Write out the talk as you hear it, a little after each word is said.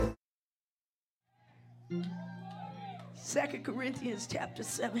2 Corinthians chapter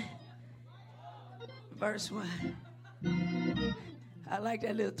 7, verse 1. I like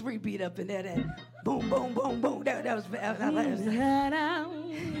that little 3-beat up in there. That boom, boom, boom, boom. That was I like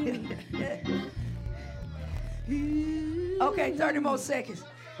that. Okay, 30 more seconds.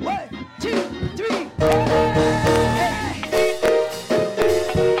 1, 2, 3.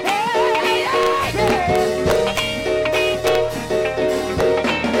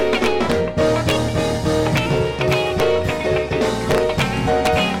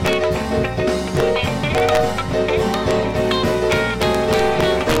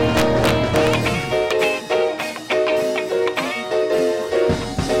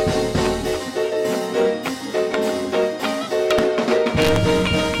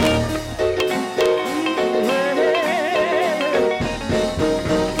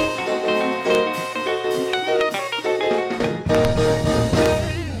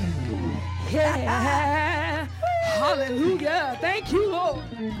 Hallelujah. Thank you, Lord.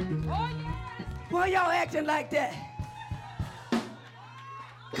 Oh, yeah. Why y'all acting like that?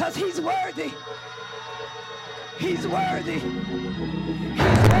 Because he's worthy. He's worthy. He's worthy.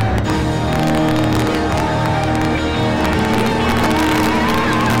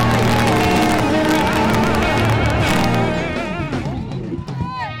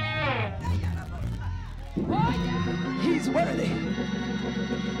 He's worthy.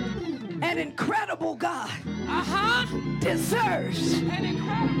 An incredible God deserves an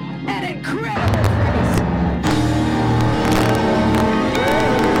incredible praise.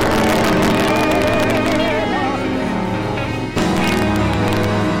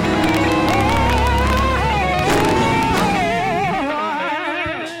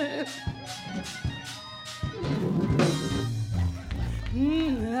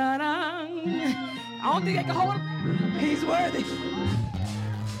 I don't think I can hold him. He's worthy.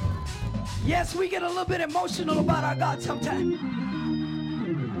 Yes, we get a little bit emotional about our God sometimes.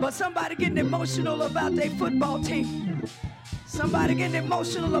 But somebody getting emotional about their football team. Somebody getting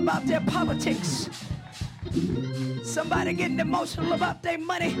emotional about their politics. Somebody getting emotional about their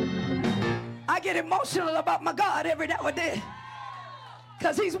money. I get emotional about my God every now and then.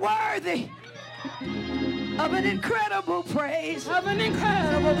 Because he's worthy of an incredible praise. Of an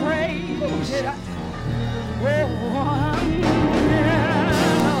incredible praise.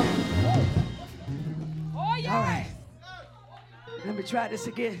 All right. Let me try this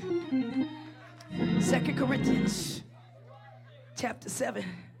again. 2 Corinthians chapter 7,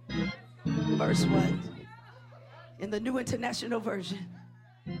 verse 1. In the New International Version.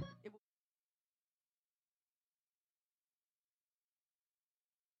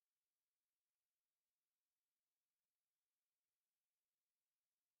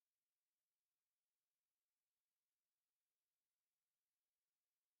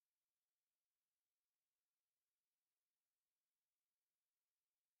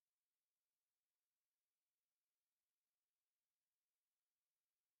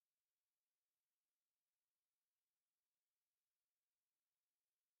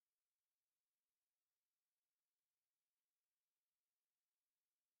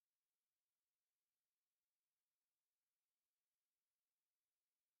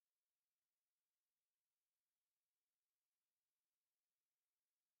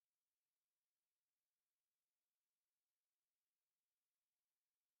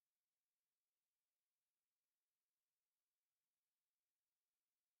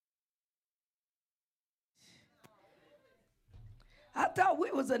 I thought we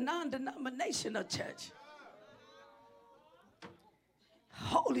was a non-denominational church.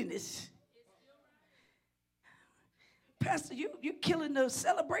 Holiness. Pastor, you killing the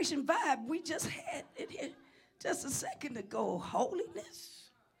celebration vibe we just had in here just a second ago. Holiness?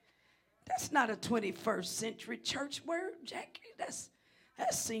 That's not a 21st century church word, Jackie. That's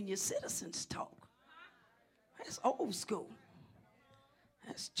senior citizens talk. That's old school.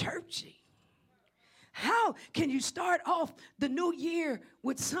 That's churchy. How can you start off the new year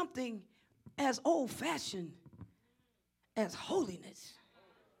with something as old-fashioned as holiness?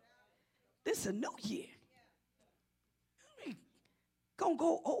 This is a new year. I mean, gonna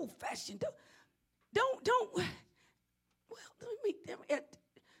go old-fashioned. Don't. Well,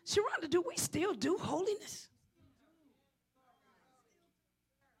 Sharonda, do we still do holiness?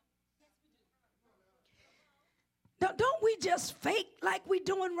 Don't we just fake like we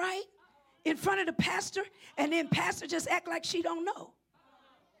doing right in front of the pastor, and then pastor just act like she don't know?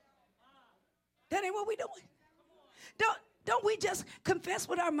 That ain't what we doing. Don't we just confess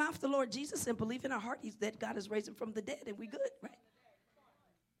with our mouth the Lord Jesus and believe in our heart that God has raised him from the dead, and we good, right?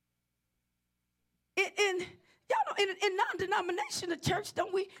 In non-denominational church,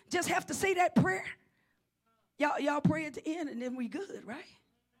 don't we just have to say that prayer? Y'all pray at the end and then we good, right?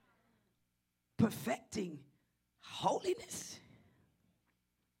 Perfecting holiness.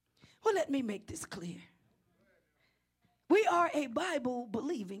 Well, let me make this clear. We are a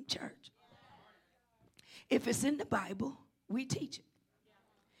Bible-believing church. If it's in the Bible, we teach it.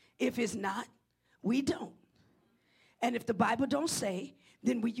 If it's not, we don't. And if the Bible don't say,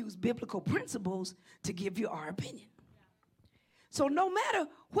 then we use biblical principles to give you our opinion. So no matter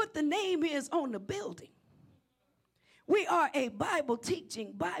what the name is on the building, we are a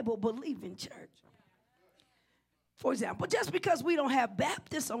Bible-teaching, Bible-believing church. For example, just because we don't have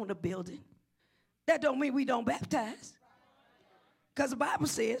Baptists on the building, that don't mean we don't baptize. Because the Bible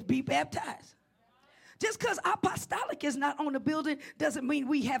says, be baptized. Just because apostolic is not on the building doesn't mean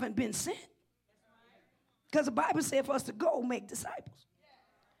we haven't been sent. Because the Bible said for us to go make disciples.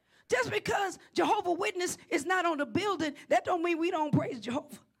 Just because Jehovah's Witness is not on the building, that don't mean we don't praise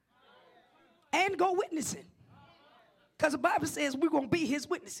Jehovah and go witnessing. Because the Bible says we're going to be his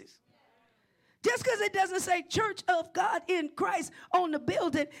witnesses. Just because it doesn't say Church of God in Christ on the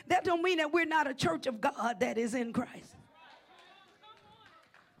building, that don't mean that we're not a church of God that is in Christ.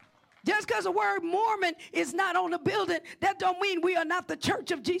 Just because the word Mormon is not on the building, that don't mean we are not the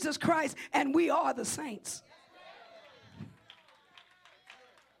church of Jesus Christ and we are the saints.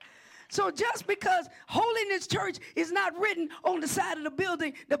 So just because Holiness Church is not written on the side of the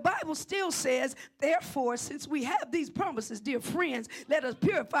building, the Bible still says, therefore, since we have these promises, dear friends, let us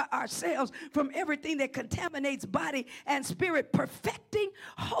purify ourselves from everything that contaminates body and spirit, perfecting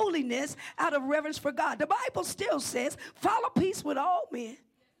holiness out of reverence for God. The Bible still says, follow peace with all men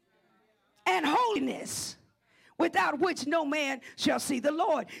and holiness, without which no man shall see the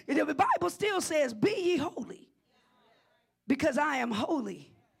Lord. The Bible still says, be ye holy, because I am holy.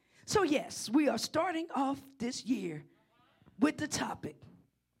 So yes, we are starting off this year with the topic,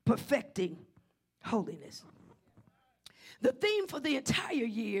 perfecting holiness. The theme for the entire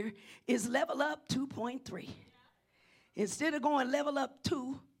year is Level Up 2.3. Instead of going Level Up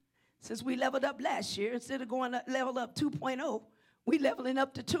 2, since we leveled up last year, instead of going Level Up 2.0, we leveling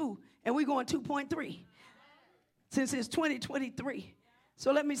up to 2, and we're going 2.3 since it's 2023.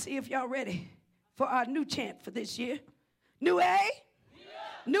 So let me see if y'all ready for our new chant for this year. New A?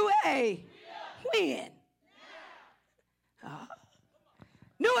 New A. When?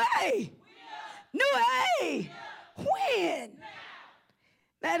 New A. New A. When?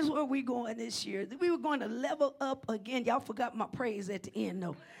 That is where we're going this year. We were going to level up again. Y'all forgot my praise at the end,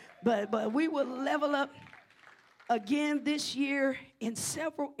 though. But we will level up again this year in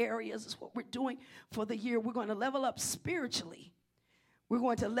several areas. Is what we're doing for the year. We're going to level up spiritually. We're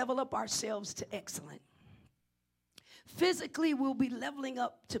going to level up ourselves to excellent. Physically, we'll be leveling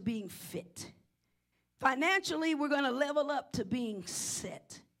up to being fit. Financially, we're going to level up to being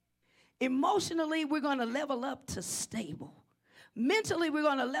set. Emotionally, we're going to level up to stable. Mentally, we're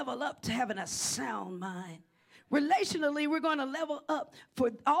going to level up to having a sound mind. Relationally, we're going to level up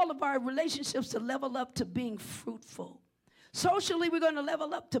for all of our relationships to level up to being fruitful. Socially, we're going to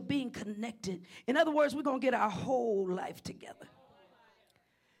level up to being connected. In other words, we're going to get our whole life together.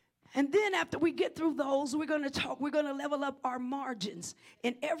 And then after we get through those, we're going to level up our margins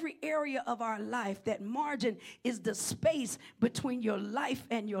in every area of our life. That margin is the space between your life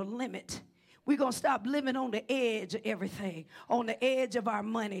and your limit. We're going to stop living on the edge of everything, on the edge of our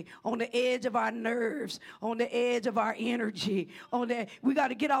money, on the edge of our nerves, on the edge of our energy. We got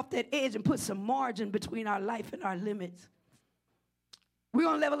to get off that edge and put some margin between our life and our limits. We're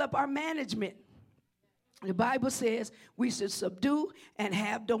going to level up our management. The Bible says we should subdue and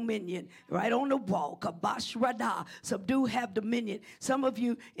have dominion. Right on the wall, kabash radah, subdue, have dominion. Some of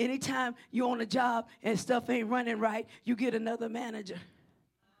you, anytime you're on a job and stuff ain't running right, you get another manager.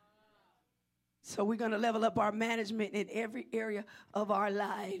 So we're going to level up our management in every area of our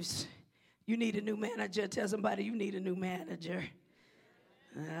lives. You need a new manager. Tell somebody you need a new manager.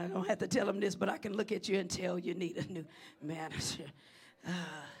 I don't have to tell them this, but I can look at you and tell you need a new manager.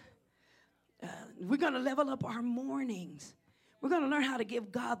 We're going to level up our mornings. We're going to learn how to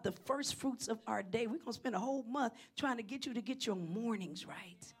give God the first fruits of our day. We're going to spend a whole month trying to get you to get your mornings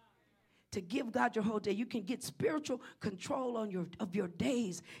right. To give God your whole day. You can get spiritual control of your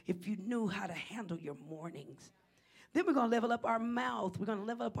days if you knew how to handle your mornings. Then we're going to level up our mouth. We're going to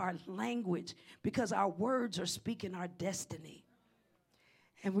level up our language because our words are speaking our destiny.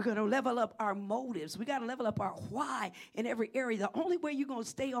 And we're going to level up our motives. We got to level up our why in every area. The only way you're going to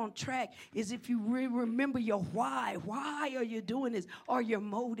stay on track is if you remember your why. Why are you doing this? Are your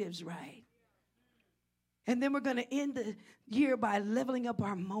motives right? And then we're going to end the year by leveling up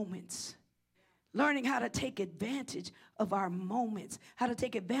our moments. Learning how to take advantage of our moments, how to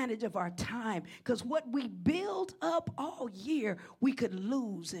take advantage of our time. Because what we build up all year, we could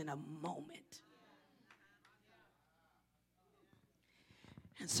lose in a moment.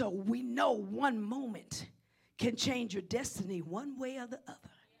 And so we know one moment can change your destiny one way or the other.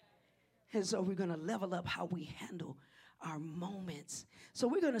 And so we're going to level up how we handle our moments. So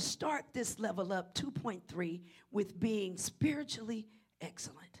we're going to start this level up 2.3 with being spiritually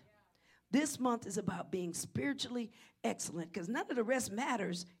excellent. This month is about being spiritually excellent because none of the rest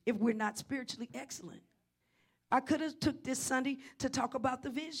matters if we're not spiritually excellent. I could have took this Sunday to talk about the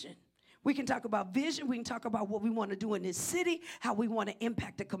vision. We can talk about vision. We can talk about what we want to do in this city, how we want to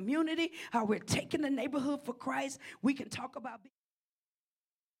impact the community, how we're taking the neighborhood for Christ. We can talk about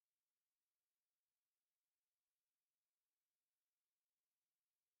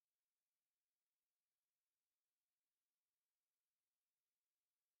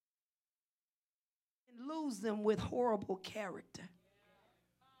lose them with horrible character.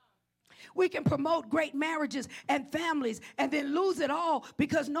 We can promote great marriages and families and then lose it all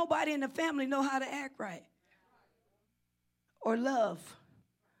because nobody in the family know how to act right or love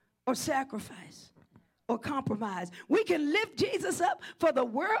or sacrifice or compromise. We can lift Jesus up for the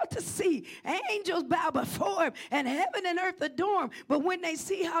world to see. Angels bow before him and heaven and earth adore him. But when they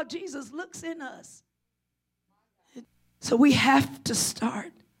see how Jesus looks in us, so we have to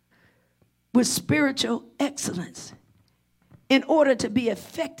start with spiritual excellence in order to be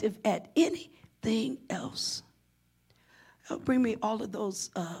effective at anything else. Bring me all of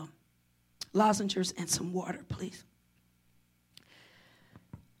those lozenges and some water, please.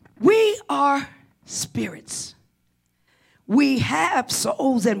 We are spirits. We have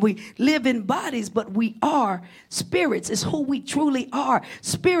souls and we live in bodies, but we are spirits. It's who we truly are.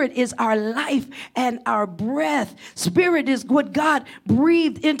 Spirit is our life and our breath. Spirit is what God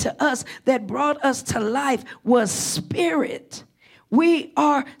breathed into us that brought us to life was spirit. We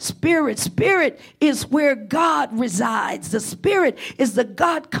are spirit. Spirit is where God resides. The spirit is the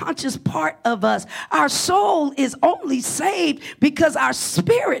God-conscious part of us. Our soul is only saved because our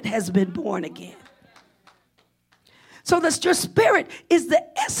spirit has been born again. So that your spirit is the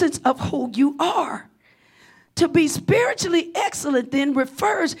essence of who you are. To be spiritually excellent then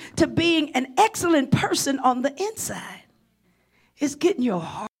refers to being an excellent person on the inside. It's getting your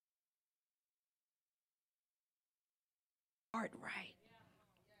heart right.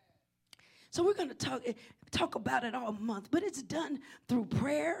 So we're going to talk about it all month, but it's done through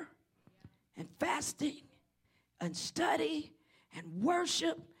prayer and fasting and study and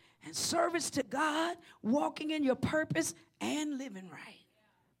worship and service to God, walking in your purpose and living right.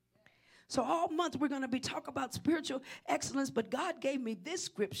 So all month we're going to be talking about spiritual excellence, but God gave me this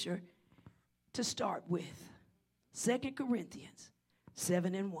scripture to start with. 2 Corinthians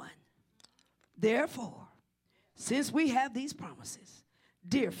 7:1. Therefore, since we have these promises,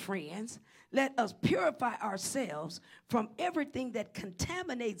 dear friends, let us purify ourselves from everything that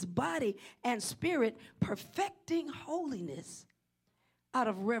contaminates body and spirit, perfecting holiness out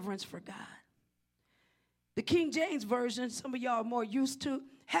of reverence for God. The King James Version, some of y'all are more used to,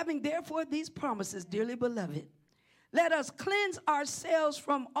 having therefore these promises, dearly beloved, let us cleanse ourselves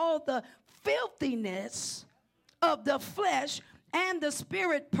from all the filthiness of the flesh and the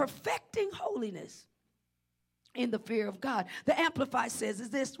spirit, perfecting holiness in the fear of God. The Amplified says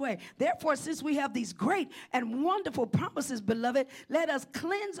it this way. Therefore, since we have these great and wonderful promises, beloved, let us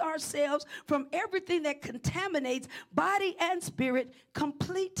cleanse ourselves from everything that contaminates body and spirit,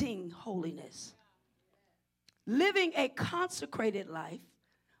 completing holiness. Living a consecrated life,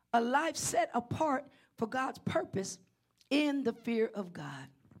 a life set apart for God's purpose in the fear of God.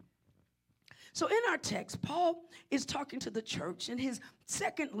 So in our text, Paul is talking to the church in his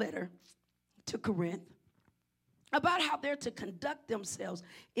second letter to Corinth about how they're to conduct themselves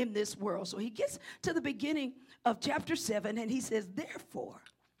in this world. So he gets to the beginning of chapter 7 and he says, therefore,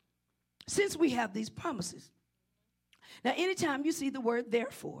 since we have these promises. Now, anytime you see the word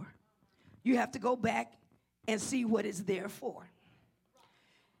therefore, you have to go back and see what it's there for.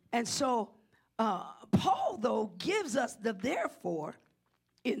 And so Paul, though, gives us the therefore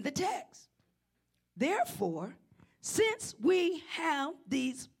in the text. Therefore, since we have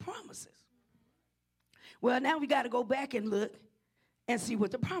these promises. Well, now we got to go back and look and see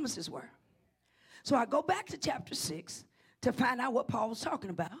what the promises were. So I go back to chapter 6 to find out what Paul was talking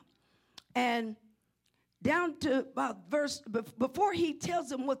about. And down to about verse, before he tells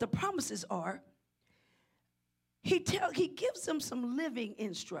them what the promises are, he gives them some living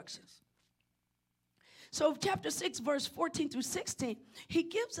instructions. So chapter 6, verse 14 through 16, he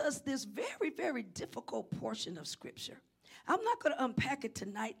gives us this very, very difficult portion of Scripture. I'm not going to unpack it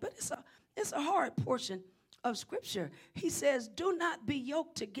tonight, but It's a hard portion of Scripture. He says, do not be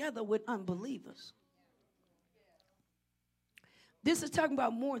yoked together with unbelievers. This is talking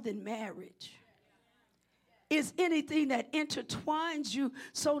about more than marriage. It's anything that intertwines you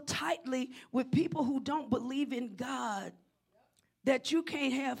so tightly with people who don't believe in God that you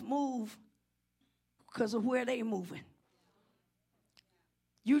can't have move because of where they moving.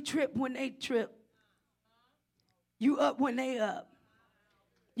 You trip when they trip. You up when they up.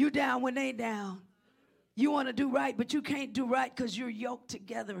 You down when they down. You want to do right, but you can't do right because you're yoked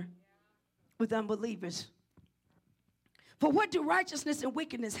together with unbelievers. For what do righteousness and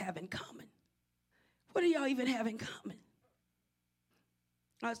wickedness have in common? What do y'all even have in common?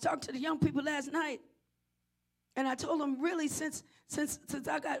 I was talking to the young people last night, and I told them really since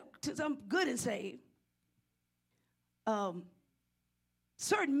I'm good and saved,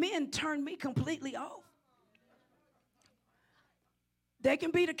 certain men turned me completely off. They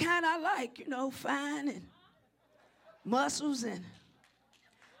can be the kind I like, you know, fine and muscles and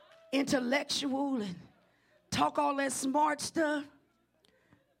intellectual and talk all that smart stuff.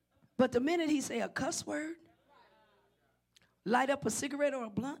 But the minute he say a cuss word, light up a cigarette or a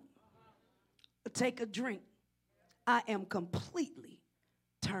blunt, or take a drink, I am completely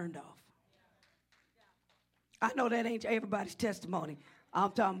turned off. I know that ain't everybody's testimony.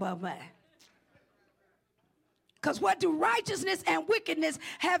 I'm talking about mine. Because what do righteousness and wickedness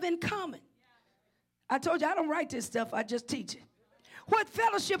have in common? I told you I don't write this stuff, I just teach it. What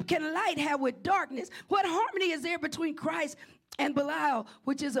fellowship can light have with darkness? What harmony is there between Christ and Belial,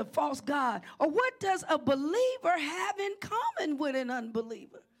 which is a false god? Or what does a believer have in common with an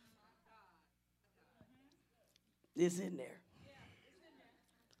unbeliever? It's in there.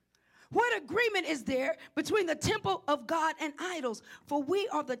 What agreement is there between the temple of God and idols? For we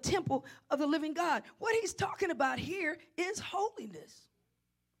are the temple of the living God. What he's talking about here is holiness.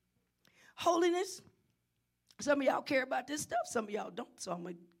 Holiness. Some of y'all care about this stuff. Some of y'all don't. So I'm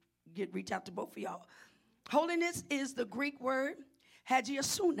going to reach out to both of y'all. Holiness is the Greek word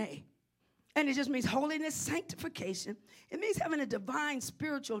hagiosune. And it just means holiness, sanctification. It means having a divine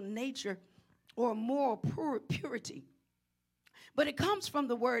spiritual nature or moral purity. But it comes from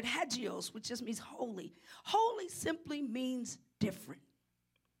the word hagios, which just means holy. Holy simply means different.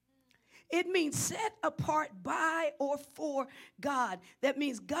 It means set apart by or for God. That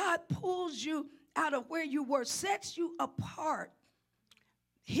means God pulls you out of where you were, sets you apart.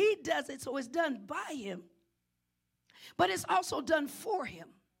 He does it, so it's done by him. But it's also done for him.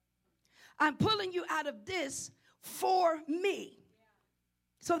 I'm pulling you out of this for me.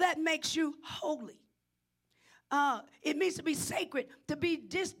 So that makes you holy. It means to be sacred, to be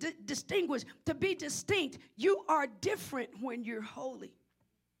distinguished, to be distinct. You are different when you're holy.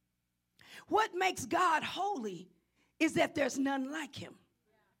 What makes God holy is that there's none like him.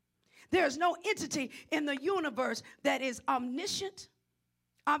 There's no entity in the universe that is omniscient,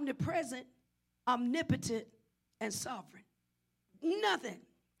 omnipresent, omnipotent, and sovereign. Nothing.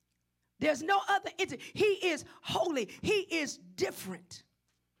 There's no other entity. He is holy. He is different.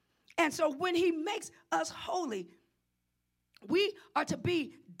 And so when he makes us holy, we are to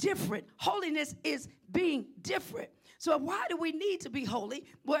be different. Holiness is being different. So why do we need to be holy?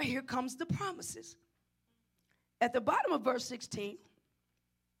 Well, here comes the promises. At the bottom of verse 16,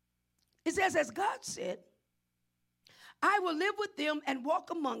 it says, as God said, I will live with them and walk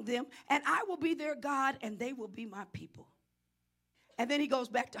among them, and I will be their God, and they will be my people. And then he goes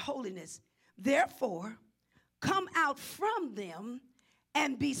back to holiness. Therefore, come out from them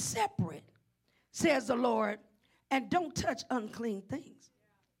and be separate, says the Lord, and don't touch unclean things.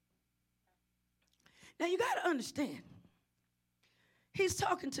 Now you got to understand, he's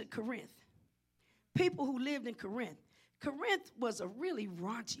talking to Corinth, people who lived in Corinth. Corinth was a really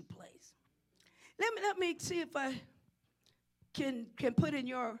raunchy place. Let me see if I can put in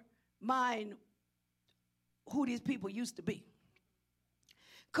your mind who these people used to be.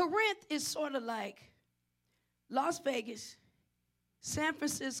 Corinth is sort of like Las Vegas, San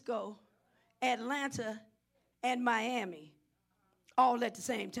Francisco, Atlanta, and Miami, all at the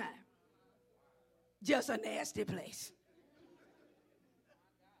same time. Just a nasty place.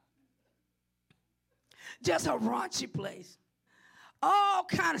 Just a raunchy place. All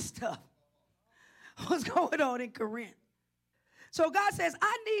kind of stuff was going on in Corinth. So God says,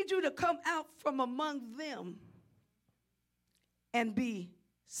 I need you to come out from among them and be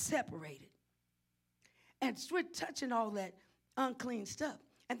separated. And quit touching all that unclean stuff.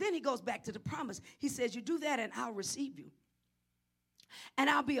 And then he goes back to the promise. He says, you do that and I'll receive you. And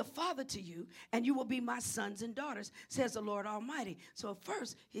I'll be a father to you, and you will be my sons and daughters, says the Lord Almighty. So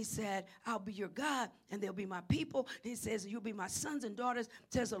first, he said, I'll be your God, and they'll be my people. He says, you'll be my sons and daughters,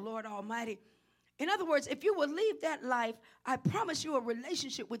 says the Lord Almighty. In other words, if you will leave that life, I promise you a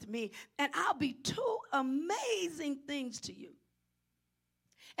relationship with me, and I'll be two amazing things to you.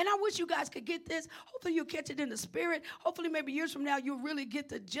 And I wish you guys could get this. Hopefully you'll catch it in the spirit. Hopefully maybe years from now you'll really get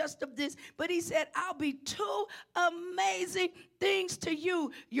the gist of this. But he said, I'll be two amazing things to you,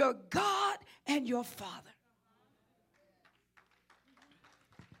 your God and your Father.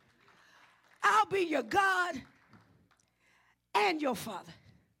 I'll be your God and your Father.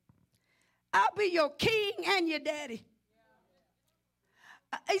 I'll be your king and your daddy.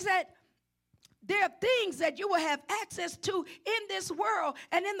 He said, there are things that you will have access to in this world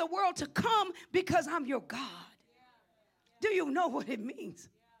and in the world to come because I'm your God. Do you know what it means?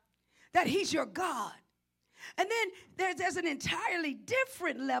 That he's your God. And then there's an entirely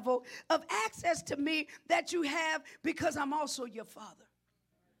different level of access to me that you have because I'm also your Father.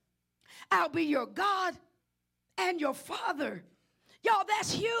 I'll be your God and your Father. Y'all,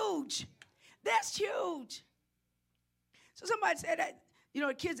 that's huge. That's huge. So somebody said that. You know,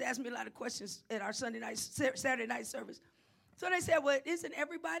 the kids ask me a lot of questions at our Saturday night service. So they said, well, isn't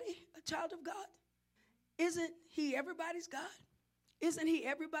everybody a child of God? Isn't he everybody's God? Isn't he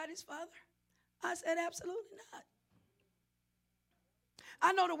everybody's Father? I said, absolutely not.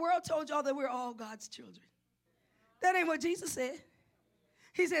 I know the world told y'all that we're all God's children. That ain't what Jesus said.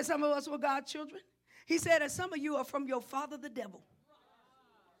 He said some of us were God's children. He said that some of you are from your father, the devil.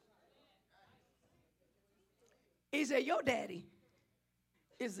 He said, your daddy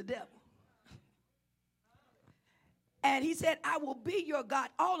is the devil. And he said, I will be your God.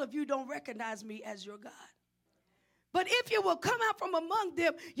 All of you don't recognize me as your God. But if you will come out from among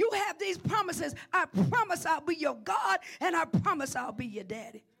them, you have these promises. I promise I'll be your God, and I promise I'll be your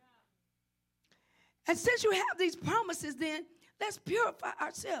daddy. And since you have these promises, then let's purify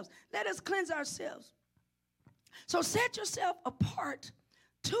ourselves. Let us cleanse ourselves. So set yourself apart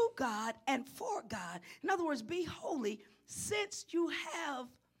to God and for God. In other words, be holy, since you have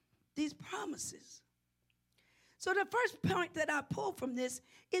these promises. So the first point that I pull from this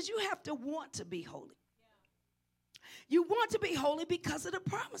is you have to want to be holy. You want to be holy because of the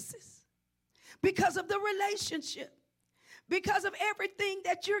promises, because of the relationship, because of everything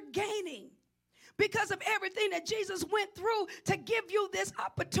that you're gaining, because of everything that Jesus went through to give you this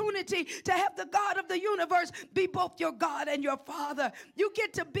opportunity to have the God of the universe be both your God and your Father. You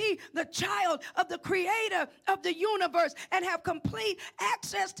get to be the child of the creator of the universe and have complete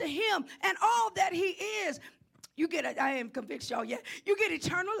access to him and all that he is. You get, I am convinced y'all yet. You get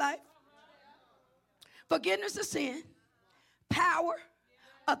eternal life, forgiveness of sin, power,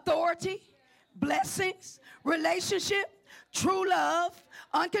 authority, blessings, relationship, true love,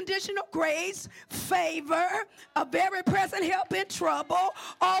 unconditional grace, favor, a very present help in trouble,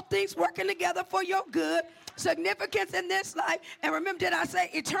 all things working together for your good, significance in this life. And remember, did I say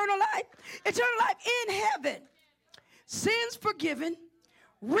eternal life? Eternal life in heaven. Sins forgiven,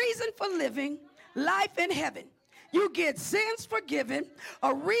 reason for living, life in heaven. You get sins forgiven,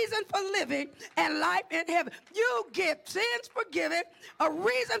 a reason for living, and life in heaven. You get sins forgiven, a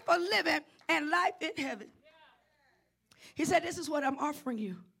reason for living, and life in heaven. He said, this is what I'm offering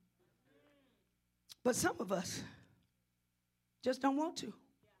you. But some of us just don't want to.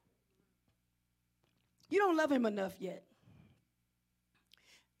 You don't love him enough yet.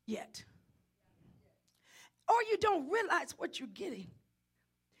 Or you don't realize what you're getting.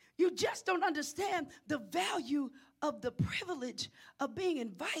 You just don't understand the value of the privilege of being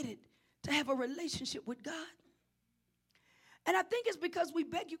invited to have a relationship with God. And I think it's because we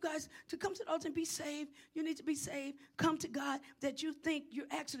beg you guys to come to the altar and be saved. You need to be saved. Come to God, that you think you're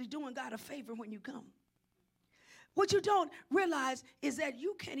actually doing God a favor when you come. What you don't realize is that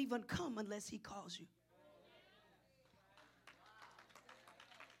you can't even come unless he calls you.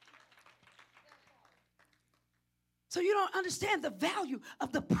 So you don't understand the value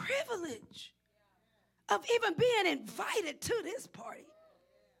of the privilege of even being invited to this party.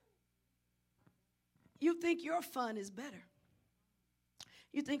 You think your fun is better.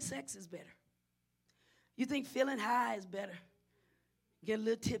 You think sex is better. You think feeling high is better. Get a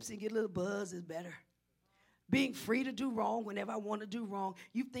little tipsy, get a little buzz is better. Being free to do wrong whenever I want to do wrong,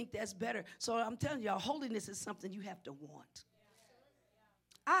 you think that's better. So I'm telling y'all, holiness is something you have to want.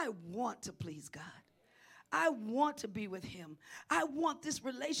 I want to please God. I want to be with him. I want this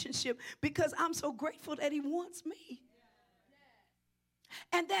relationship because I'm so grateful that he wants me.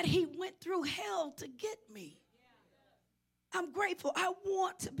 And that he went through hell to get me. I'm grateful. I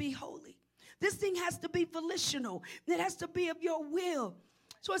want to be holy. This thing has to be volitional. It has to be of your will.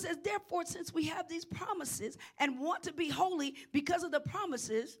 So it says, therefore, since we have these promises and want to be holy because of the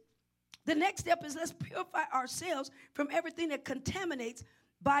promises, the next step is let's purify ourselves from everything that contaminates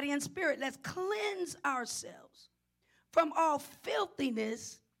body and spirit. Let's cleanse ourselves from all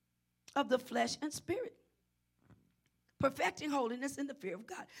filthiness of the flesh and spirit, perfecting holiness in the fear of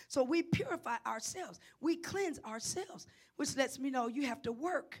God. So we purify ourselves. We cleanse ourselves, which lets me know you have to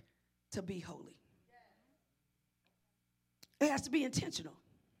work to be holy. It has to be intentional.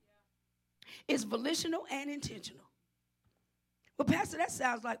 It's volitional and intentional. Well, Pastor, that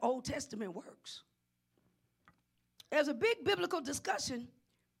sounds like Old Testament works. There's a big biblical discussion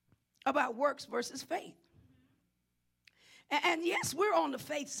about works versus faith. And yes, we're on the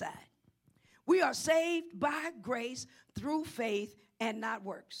faith side. We are saved by grace through faith and not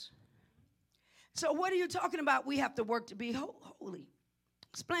works. So what are you talking about? We have to work to be holy.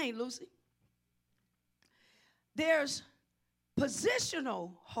 Explain, Lucy. There's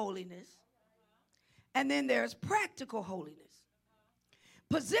positional holiness, and then there's practical holiness.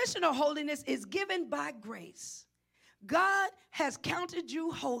 Positional holiness is given by grace. God has counted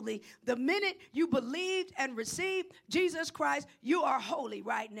you holy. The minute you believed and received Jesus Christ, you are holy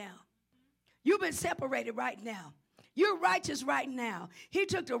right now. You've been separated right now. You're righteous right now. He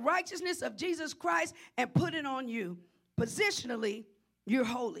took the righteousness of Jesus Christ and put it on you. Positionally, you're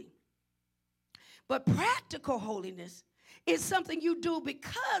holy. But practical holiness is something you do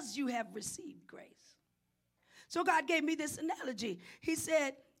because you have received grace. So God gave me this analogy. He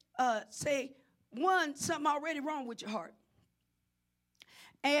said, say, one, something already wrong with your heart.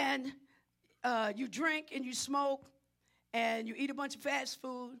 And you drink and you smoke and you eat a bunch of fast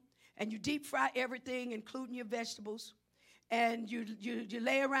food and you deep fry everything, including your vegetables. And you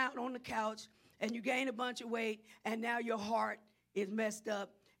lay around on the couch and you gain a bunch of weight, and now your heart is messed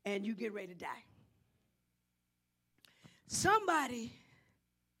up and you get ready to die. Somebody's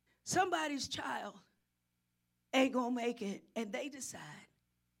child ain't gonna make it, and they decide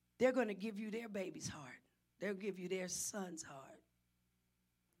they're gonna give you their baby's heart. They'll give you their son's heart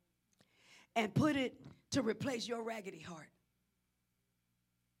and put it to replace your raggedy heart.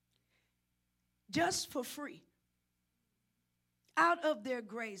 Just for free. Out of their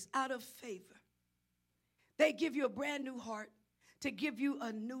grace, out of favor. They give you a brand new heart to give you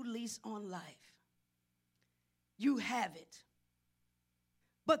a new lease on life. You have it.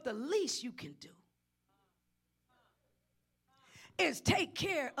 But the least you can do is take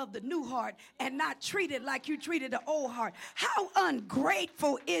care of the new heart and not treat it like you treated the old heart. How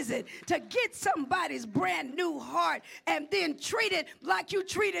ungrateful is it to get somebody's brand new heart and then treat it like you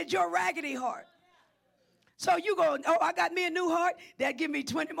treated your raggedy heart? So you go, oh, I got me a new heart. That give me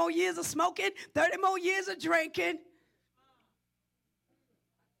 20 more years of smoking, 30 more years of drinking.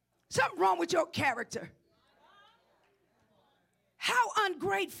 Something wrong with your character. How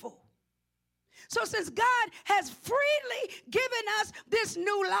ungrateful. So since God has freely given us this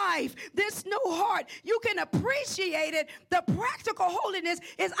new life, this new heart, you can appreciate it. The practical holiness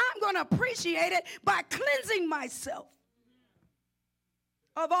is I'm going to appreciate it by cleansing myself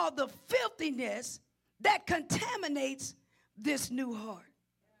of all the filthiness that contaminates this new heart.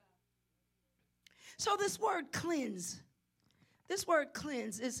 So this word cleanse is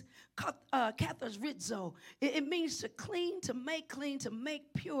katharizzo. It means to clean, to make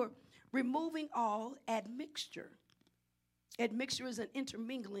pure, removing all admixture. Admixture is an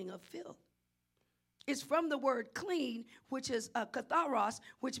intermingling of filth. It's from the word clean, which is katharos,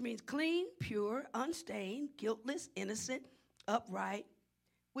 which means clean, pure, unstained, guiltless, innocent, upright,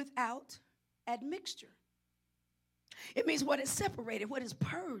 without admixture. It means what is separated, what is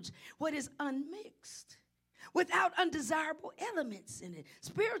purged, what is unmixed, without undesirable elements in it.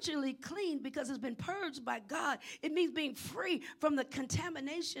 Spiritually clean because it's been purged by God. It means being free from the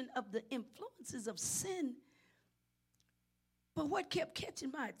contamination of the influences of sin. But what kept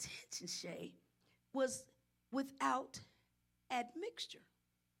catching my attention, Shay, was without admixture.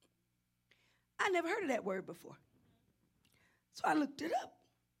 I never heard of that word before. So I looked it up.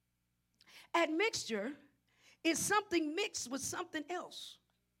 Admixture is something mixed with something else,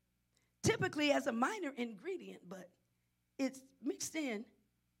 typically as a minor ingredient, but it's mixed in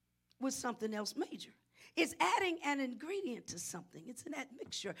with something else major. It's adding an ingredient to something. It's an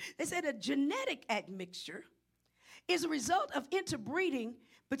admixture. They said a genetic admixture is a result of interbreeding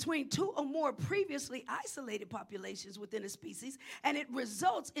between two or more previously isolated populations within a species, and it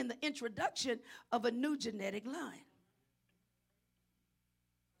results in the introduction of a new genetic line.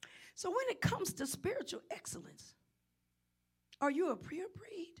 So when it comes to spiritual excellence, are you a pure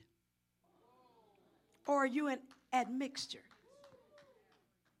breed? Or are you an admixture?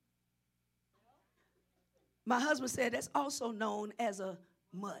 My husband said that's also known as a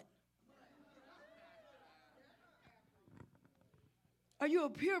mud. Are you a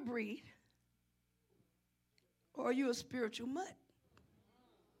pure breed or are you a spiritual mud?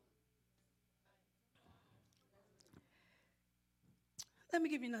 Let me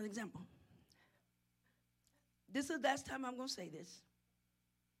give you another example. This is the last time I'm going to say this.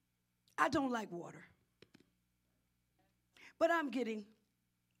 I don't like water. But I'm getting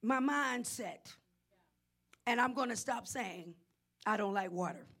my mind set. And I'm going to stop saying I don't like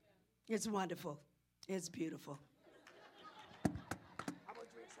water. It's wonderful. It's beautiful. I'm going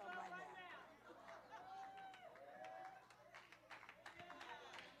to drink some right now.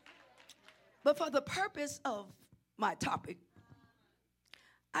 But for the purpose of my topic,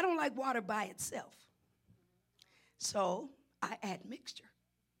 I don't like water by itself. So I add mixture.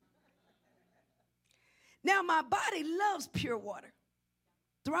 Now my body loves pure water,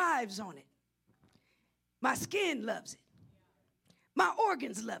 thrives on it. My skin loves it. My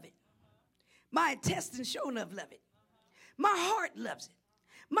organs love it. My intestines sure enough love it. My heart loves it.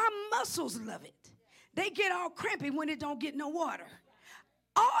 My muscles love it. They get all crampy when it don't get no water.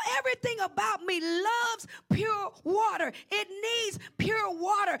 Everything about me loves pure water. It needs pure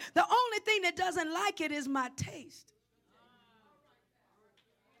water. The only thing that doesn't like it is my taste.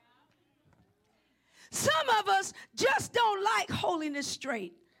 Some of us just don't like holiness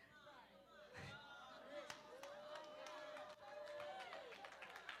straight.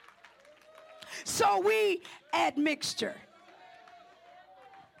 So we add mixture.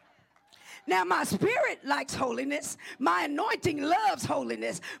 Now, my spirit likes holiness. My anointing loves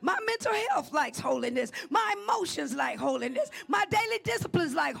holiness. My mental health likes holiness. My emotions like holiness. My daily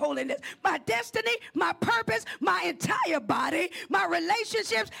disciplines like holiness. My destiny, my purpose, my entire body, my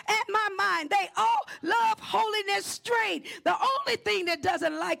relationships, and my mind, they all love holiness straight. The only thing that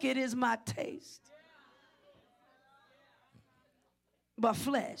doesn't like it is my taste. But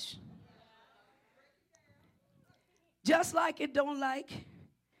flesh. Just like it don't like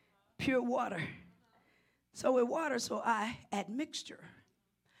pure water. So with water, so I add mixture.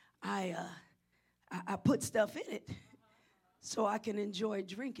 I put stuff in it so I can enjoy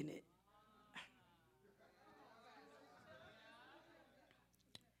drinking it.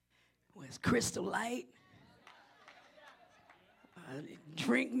 Well, it's Crystal Light,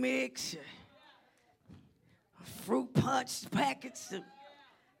 drink mix, fruit punch packets,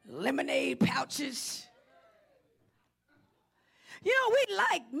 lemonade pouches. You know, we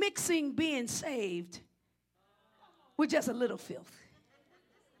like mixing being saved with just a little filth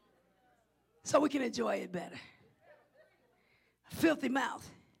so we can enjoy it better. Filthy mouth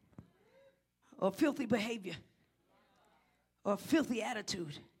or filthy behavior or filthy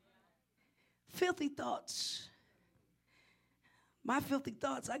attitude. Filthy thoughts. My filthy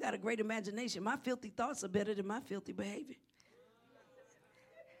thoughts, I got a great imagination. My filthy thoughts are better than my filthy behavior.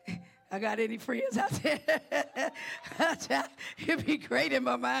 I got any friends out there? It'd be great in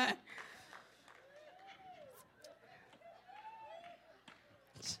my mind.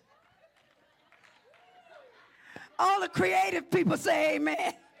 All the creative people say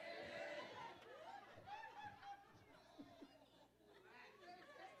amen.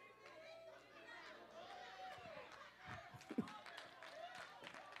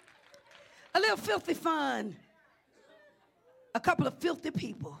 A little filthy fun. A couple of filthy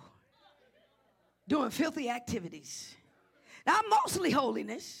people doing filthy activities. Now, mostly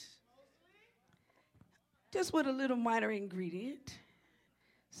holiness, just with a little minor ingredient.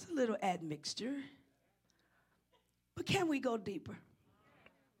 It's a little admixture. But can we go deeper?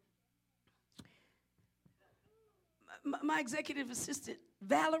 My executive assistant,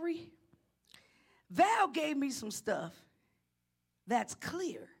 Valerie, Val gave me some stuff that's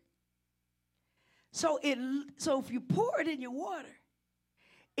clear. So if you pour it in your water,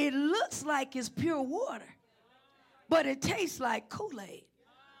 it looks like it's pure water, but it tastes like Kool-Aid.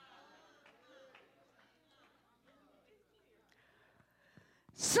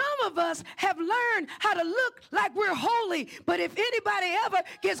 Some of us have learned how to look like we're holy, but if anybody ever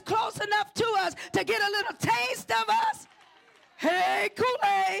gets close enough to us to get a little taste of us, hey,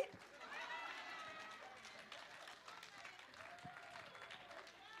 Kool-Aid.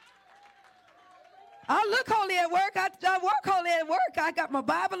 I look holy at work. I work holy at work. I got my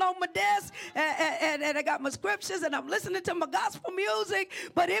Bible on my desk, and I got my scriptures, and I'm listening to my gospel music.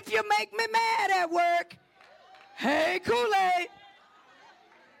 But if you make me mad at work, hey, Kool-Aid.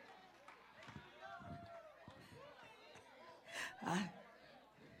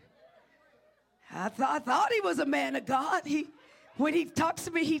 I thought he was a man of God. When he talks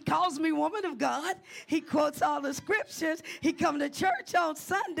to me, he calls me woman of God. He quotes all the scriptures. He come to church on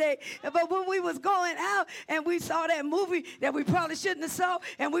Sunday. But when we was going out and we saw that movie that we probably shouldn't have saw,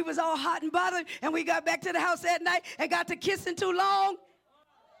 and we was all hot and bothered, and we got back to the house that night and got to kissing too long.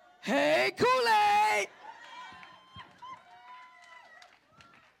 Hey, Kool-Aid.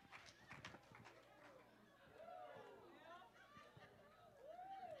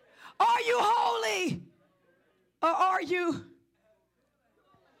 Are you holy? Or are you?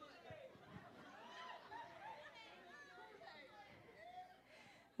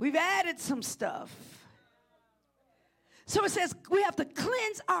 We've added some stuff. So it says we have to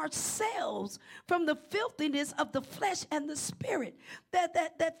cleanse ourselves from the filthiness of the flesh and the spirit.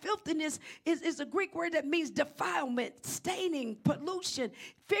 That filthiness is a Greek word that means defilement, staining, pollution.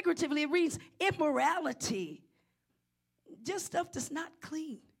 Figuratively, it means immorality. Just stuff that's not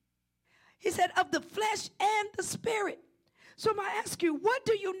clean. He said, of the flesh and the spirit. So I'm going to ask you, what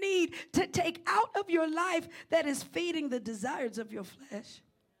do you need to take out of your life that is feeding the desires of your flesh?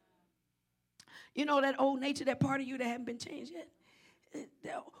 You know, that old nature, that part of you that haven't been changed yet?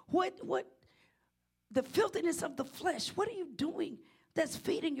 What, the filthiness of the flesh, what are you doing that's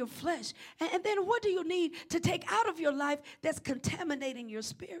feeding your flesh? And then what do you need to take out of your life that's contaminating your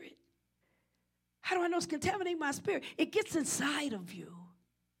spirit? How do I know it's contaminating my spirit? It gets inside of you.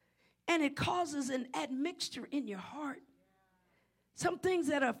 And it causes an admixture in your heart. Some things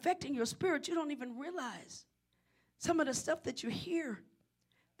that are affecting your spirit you don't even realize. Some of the stuff that you hear,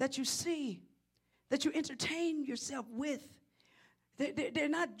 that you see, that you entertain yourself with, you're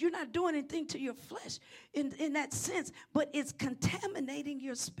not doing anything to your flesh in that sense, but it's contaminating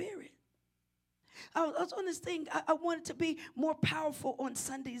your spirit. I was on this thing. I wanted to be more powerful on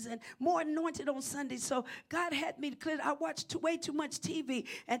Sundays and more anointed on Sundays. So God had me to clear. I watched way too much TV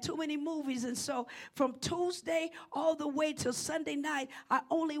and too many movies. And so from Tuesday all the way till Sunday night, I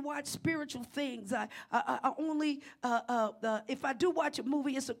only watch spiritual things. I only, if I do watch a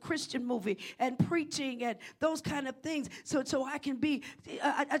movie, it's a Christian movie and preaching and those kind of things. So I can be,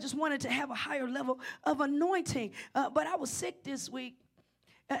 I just wanted to have a higher level of anointing. But I was sick this week.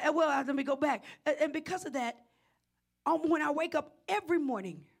 Let me go back. And because of that, when I wake up every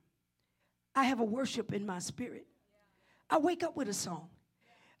morning, I have a worship in my spirit. I wake up with a song.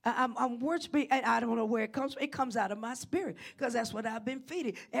 I'm worshiping, and I don't know where it comes from. It comes out of my spirit because that's what I've been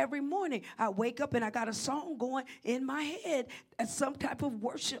feeding. Every morning, I wake up and I got a song going in my head as some type of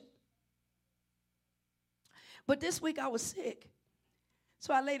worship. But this week I was sick,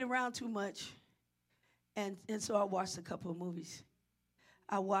 so I laid around too much, and so I watched a couple of movies.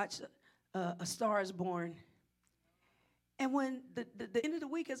 I watched A Star is Born. And when the end of the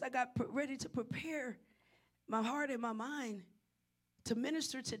week, as I got ready to prepare my heart and my mind to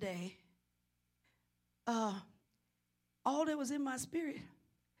minister today, all that was in my spirit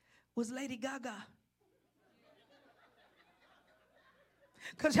was Lady Gaga.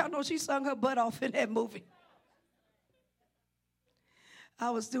 Because y'all know she sung her butt off in that movie. I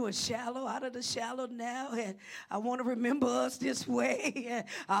was doing Shallow, Out of the Shallow Now, and I want to remember us this way, and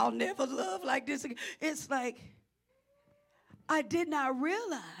I'll never love like this again. It's like I did not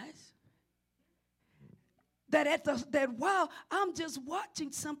realize that while I'm just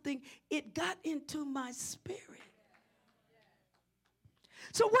watching something, it got into my spirit.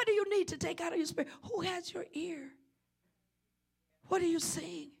 So what do you need to take out of your spirit? Who has your ear? What are you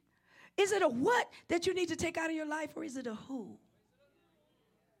saying? Is it a what that you need to take out of your life, or is it a who?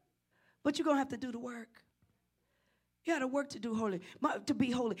 But you're going to have to do the work. You got to work to do holy, to be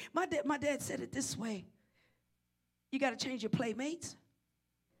holy. My dad said it this way. You got to change your playmates,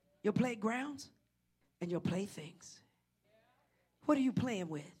 your playgrounds, and your playthings. What are you playing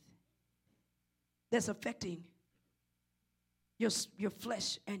with that's affecting your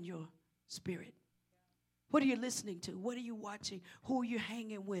flesh and your spirit? What are you listening to? What are you watching? Who are you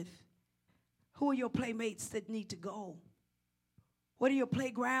hanging with? Who are your playmates that need to go? What are your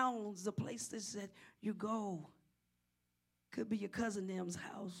playgrounds, the places that you go? Could be your cousin them's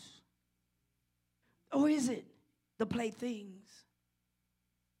house. Or is it the playthings?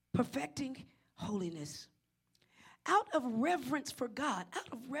 Perfecting holiness. Out of reverence for God. Out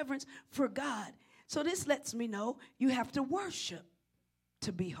of reverence for God. So this lets me know you have to worship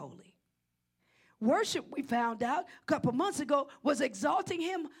to be holy. Worship, we found out a couple months ago, was exalting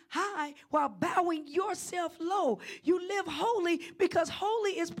him high while bowing yourself low. You live holy because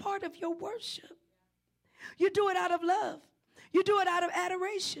holy is part of your worship. You do it out of love. You do it out of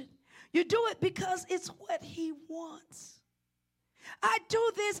adoration. You do it because it's what he wants. I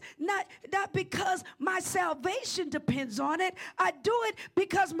do this not because my salvation depends on it. I do it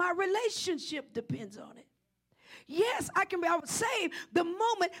because my relationship depends on it. Yes, I was saved the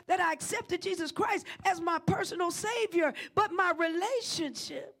moment that I accepted Jesus Christ as my personal Savior. But my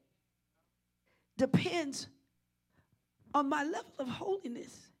relationship depends on my level of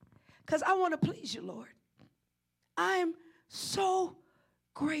holiness. Because I want to please you, Lord. I'm so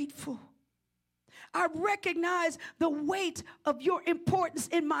grateful. I recognize the weight of your importance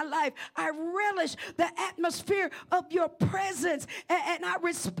in my life. I relish the atmosphere of your presence. And I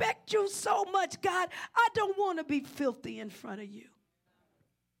respect you so much, God. I don't want to be filthy in front of you.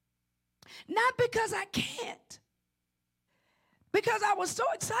 Not because I can't. Because I was so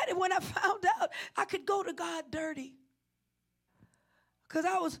excited when I found out I could go to God dirty. Because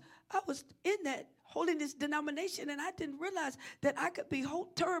I was in that holiness denomination, and I didn't realize that I could be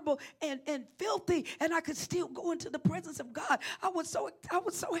terrible and filthy, and I could still go into the presence of God. I was so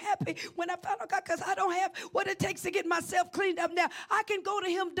happy when I found out God, because I don't have what it takes to get myself cleaned up now. I can go to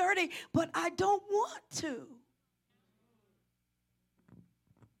him dirty, but I don't want to.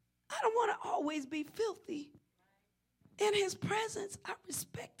 I don't want to always be filthy. In his presence, I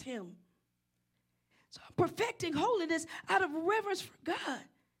respect him. So I'm perfecting holiness out of reverence for God.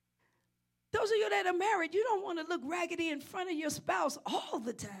 Those of you that are married, you don't want to look raggedy in front of your spouse all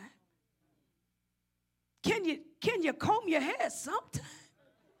the time. Can you comb your hair sometime?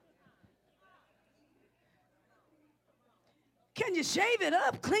 Can you shave it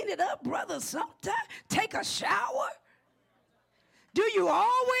up, clean it up, brother, sometime? Take a shower? Do you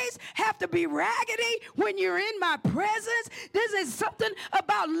always have to be raggedy when you're in my presence? This is something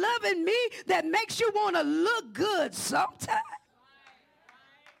about loving me that makes you want to look good sometime.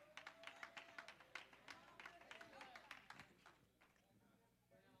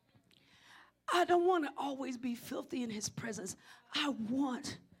 I don't want to always be filthy in his presence. I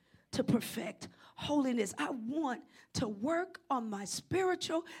want to perfect holiness. I want to work on my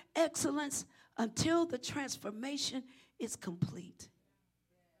spiritual excellence until the transformation is complete.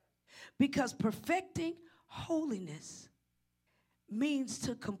 Because perfecting holiness means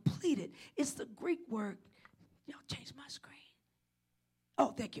to complete it. It's the Greek word. Y'all change my screen.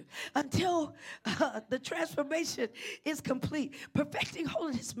 Oh, thank you. Until the transformation is complete. Perfecting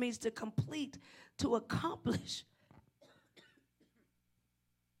holiness means to complete, to accomplish,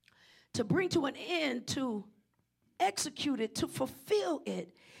 to bring to an end, to execute it, to fulfill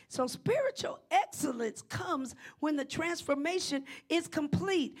it. So spiritual excellence comes when the transformation is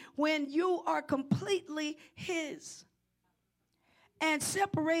complete, when you are completely his and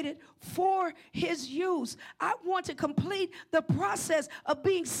separated for his use. I want to complete the process of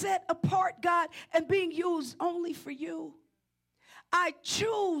being set apart, God, and being used only for you. I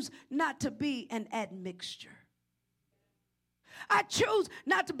choose not to be an admixture. I choose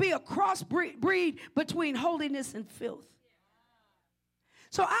not to be a crossbreed between holiness and filth.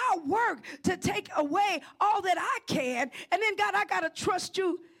 So I'll work to take away all that I can, and then, God, I got to trust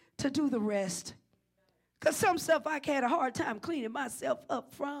you to do the rest. Because some stuff I had a hard time cleaning myself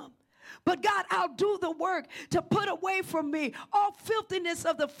up from. But God, I'll do the work to put away from me all filthiness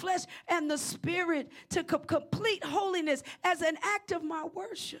of the flesh and the spirit, to complete holiness as an act of my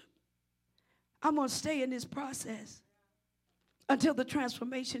worship. I'm going to stay in this process until the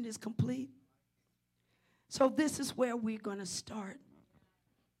transformation is complete. So this is where we're going to start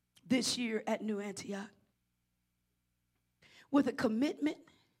this year at New Antioch, with a commitment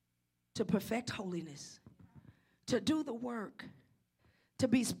to perfect holiness, to do the work, to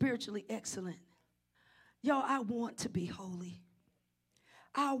be spiritually excellent. Y'all, I want to be holy.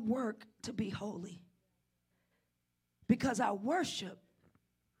 I work to be holy because I worship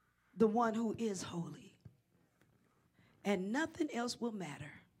the one who is holy. And nothing else will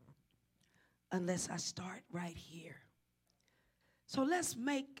matter unless I start right here. So let's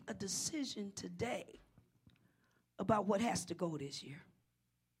make a decision today about what has to go this year.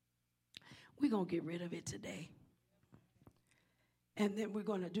 We're going to get rid of it today. And then we're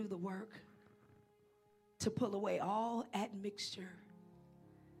going to do the work to pull away all admixture,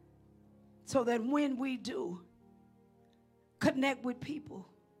 so that when we do connect with people,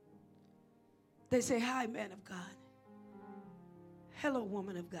 they say, "Hi, man of God." "Hello,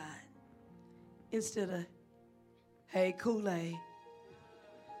 woman of God." Instead of, "Hey, Kool-Aid."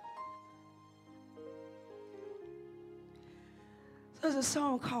 There's a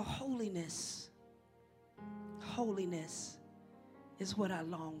song called Holiness. Holiness is what I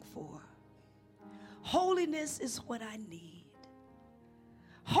long for. Holiness is what I need.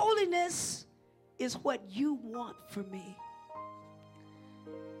 Holiness is what you want for me.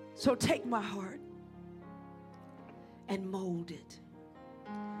 So take my heart and mold it.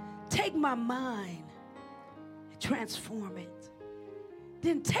 Take my mind and transform it.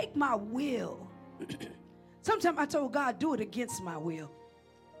 Then take my will Sometimes I told God, do it against my will.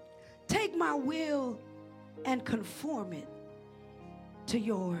 Take my will and conform it to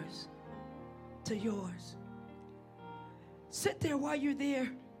yours. To yours. Sit there while you're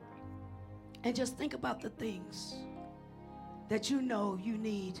there and just think about the things that you know you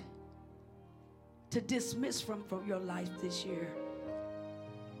need to dismiss from your life this year.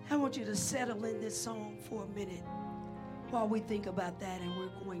 I want you to settle in this song for a minute while we think about that, and we're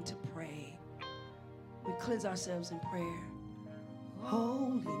going to pray. We cleanse ourselves in prayer.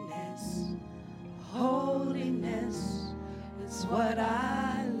 Holiness, holiness is what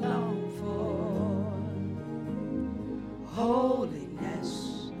I long for.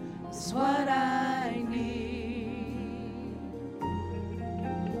 Holiness is what I need.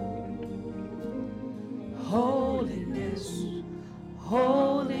 Holiness,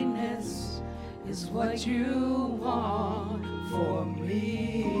 holiness is what you want for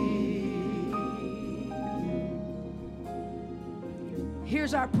me.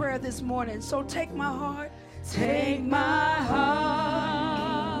 Here's our prayer this morning. So take my heart, take my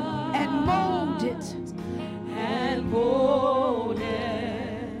heart, and mold it, and mold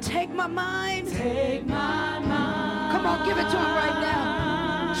it. Take my mind, take my mind. Come on, give it to him right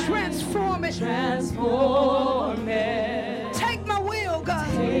now. Transform it, transform it. Take my will, God,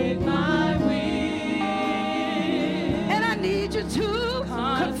 take my will, and I need you to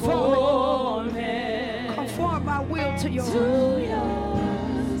conform it. Conform my will to yours.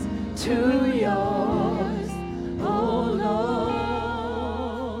 To yours, oh Lord.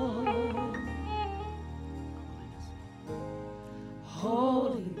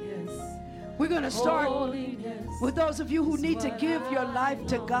 Holiness. We're going to start with those of you who need to give your life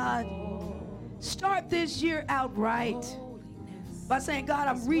to God. Start this year out right by saying, God,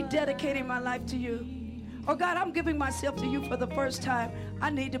 I'm rededicating my life to you. Or God, I'm giving myself to you for the first time.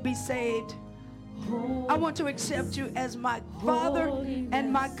 I need to be saved. I want to accept you as my Father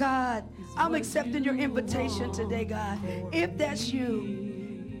and my God. I'm accepting your invitation today, God. If that's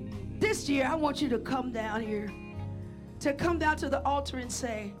you, this year I want you to come down here, to come down to the altar and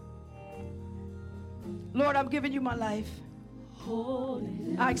say, Lord, I'm giving you my life.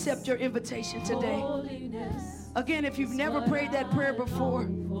 I accept your invitation today. Again, if you've never prayed that prayer before,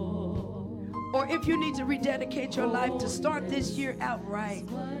 or if you need to rededicate your life to start this year out right,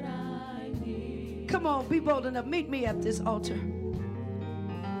 come on, be bold enough. Meet me at this altar.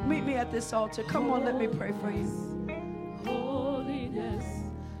 Meet me at this altar. Come on, let me pray for you.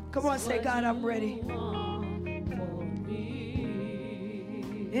 Come on, say, God, I'm ready.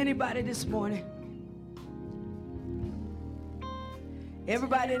 Anybody this morning?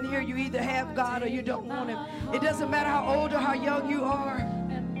 Everybody in here, you either have God or you don't want him. It doesn't matter how old or how young you are.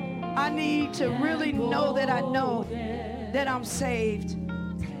 I need to really know that I know that I'm saved.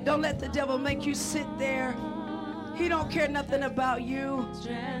 Don't let the devil make you sit there. He don't care nothing about you.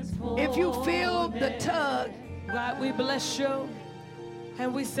 If you feel the tug, God, we bless you.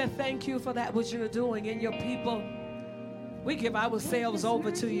 And we say thank you for that which you're doing in your people. We give ourselves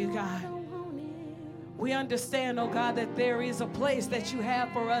over to you, God. We understand, oh God, that there is a place that you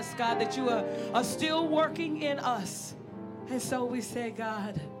have for us, God, that you are still working in us. And so we say,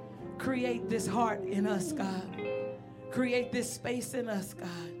 God, create this heart in us, God. Create this space in us, God.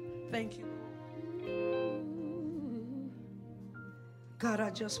 Thank you. God,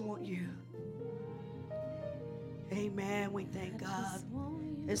 I just want you. Amen. We thank God.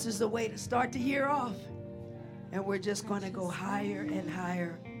 This is the way to start the year off. And we're just going to go higher and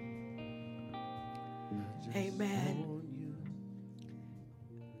higher. Amen.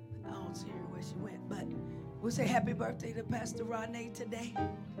 I don't see her where she went, but we'll say happy birthday to Pastor Ronnie today.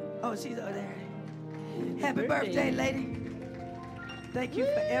 Oh, she's over there. Happy birthday, lady. Thank you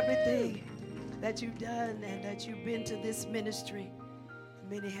for everything that you've done and that you've been to this ministry.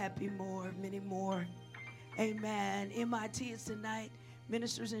 Many happy more, many more. Amen. MIT is tonight.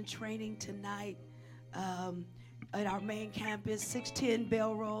 Ministers in training tonight at our main campus, 610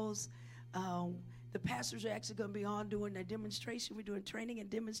 Belrose. The pastors are actually going to be on doing their demonstration. We're doing training and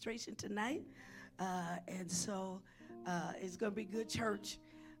demonstration tonight. And so it's going to be good church.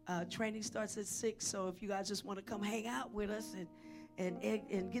 Training starts at 6, so if you guys just want to come hang out with us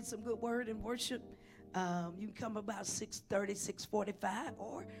and get some good word and worship, you can come about 6:30, 6:45,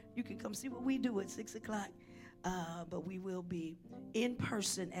 or you can come see what we do at 6 o'clock. But we will be in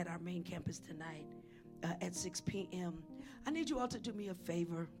person at our main campus tonight at 6 p.m. I need you all to do me a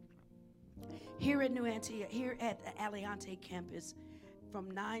favor. Here at New Antioch, here at the Aliante campus,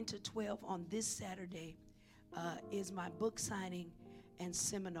 from 9 to 12 on this Saturday is my book signing and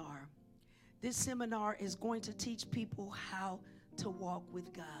seminar. This seminar is going to teach people how to walk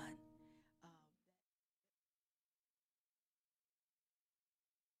with God.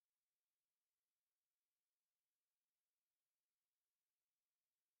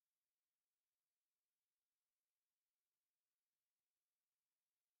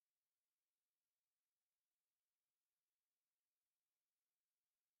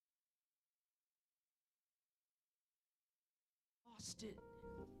 exhausted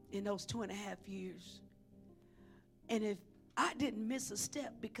in those 2.5 years. And if I didn't miss a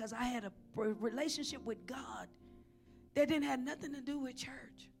step because I had a relationship with God that didn't have nothing to do with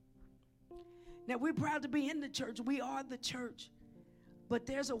church. Now, we're proud to be in the church. We are the church. But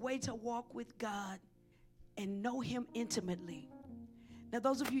there's a way to walk with God and know him intimately. Now,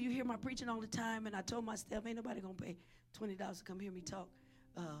 those of you hear my preaching all the time, and I told my staff, ain't nobody going to pay $20 to come hear me talk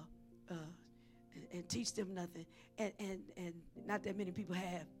and teach them nothing. And not that many people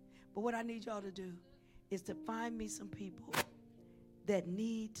have. But what I need y'all to do is to find me some people that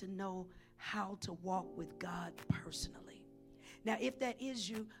need to know how to walk with God personally. Now, if that is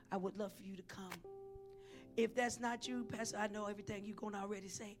you, I would love for you to come. If that's not you, Pastor, I know everything you're going to already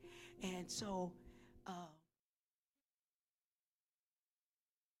say. And so,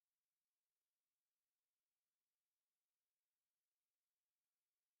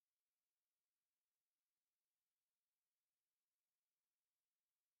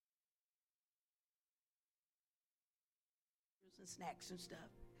 and snacks and stuff.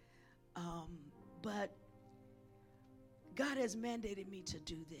 But God has mandated me to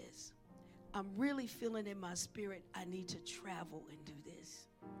do this. I'm really feeling in my spirit I need to travel and do this.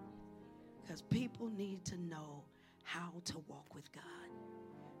 Because people need to know how to walk with God.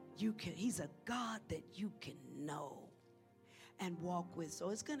 He's a God that you can know and walk with. So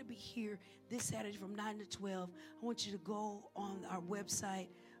it's going to be here this Saturday from 9 to 12. I want you to go on our website,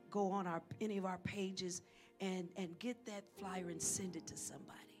 go on any of our pages, and get that flyer and send it to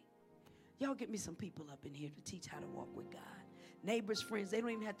somebody. Y'all get me some people up in here to teach how to walk with God. Neighbors, friends, they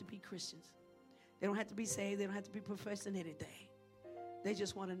don't even have to be Christians. They don't have to be saved. They don't have to be professing anything. They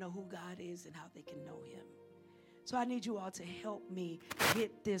just want to know who God is and how they can know him. So I need you all to help me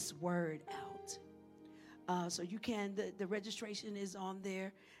get this word out. So you can, the registration is on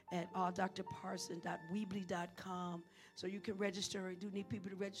there at drparson.weebly.com. So you can register. I do need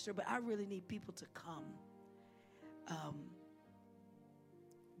people to register, but I really need people to come.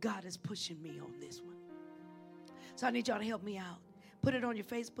 God is pushing me on this one. So I need y'all to help me out. Put it on your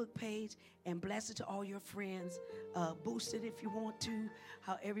Facebook page and blast it to all your friends. Boost it if you want to,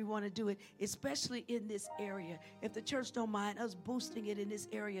 however you want to do it, especially in this area. If the church don't mind us boosting it in this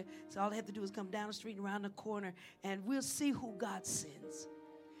area, so all they have to do is come down the street and around the corner, and we'll see who God sends.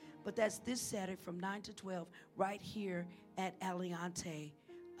 But that's this Saturday from 9 to 12 right here at Aliante.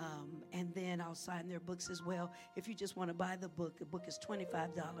 And then I'll sign their books as well. If you just want to buy the book is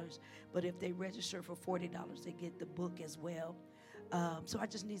 $25. But if they register for $40, they get the book as well. So I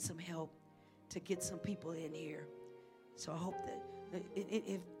just need some help to get some people in here. So I hope that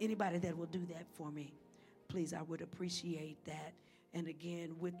if anybody that will do that for me, please, I would appreciate that. And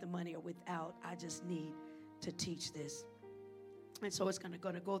again, with the money or without, I just need to teach this. And so it's going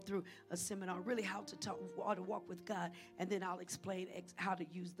to go through a seminar, really how to walk with God. And then I'll explain how to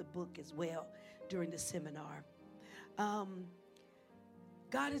use the book as well during the seminar. God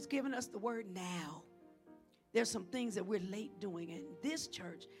has given us the word now. There's some things that we're late doing. In this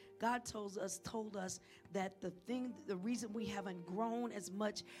church, God told us that the reason we haven't grown as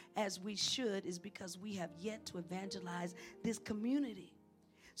much as we should is because we have yet to evangelize this community.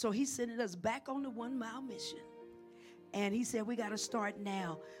 So he's sending us back on the 1 mile mission. And he said, we got to start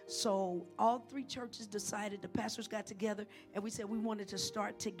now. So all 3 churches decided, the pastors got together, and we said we wanted to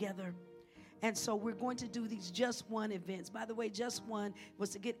start together. And so we're going to do these Just One events. By the way, Just One was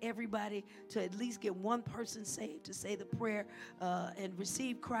to get everybody to at least get one person saved, to say the prayer and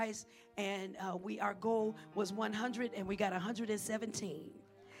receive Christ. And our goal was 100, and we got 117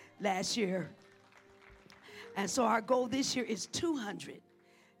 last year. And so our goal this year is 200.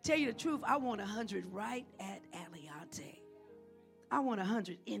 Tell you the truth, I want 100 right at Aliante. I want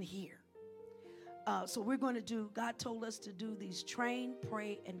 100 in here. So we're going to do, God told us to do these train,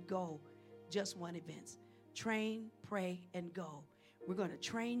 pray, and go. Just One events. Train, pray, and go. We're going to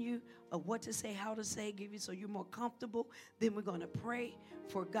train you of what to say, how to say, give you so you're more comfortable. Then we're going to pray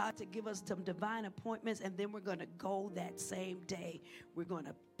for God to give us some divine appointments, and then we're going to go that same day. We're going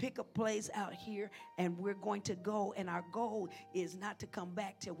to pick a place out here, and we're going to go, and our goal is not to come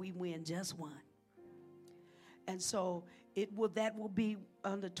back till we win just one. And so that will be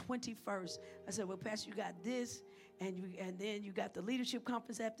on the 21st. I said, well, Pastor, you got this, and then you got the leadership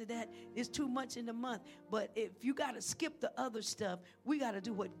conference after that. It's too much in the month. But if you got to skip the other stuff, we got to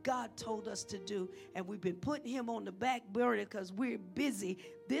do what God told us to do. And we've been putting him on the back burner because we're busy.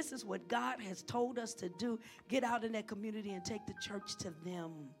 This is what God has told us to do. Get out in that community and take the church to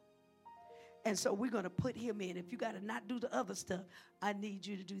them. And so we're going to put him in. If you got to not do the other stuff, I need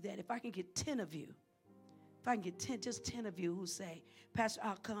you to do that. If I can get 10 of you, just 10 of you who say, Pastor,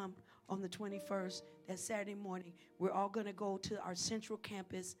 I'll come, on the 21st, that Saturday morning. We're all going to go to our central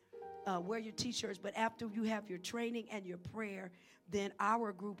campus, wear your T-shirts, but after you have your training and your prayer, then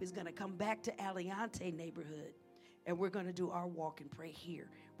our group is going to come back to Aliante neighborhood, and we're going to do our walk and pray here.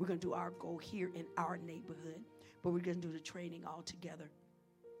 We're going to do our go here in our neighborhood, but we're going to do the training all together.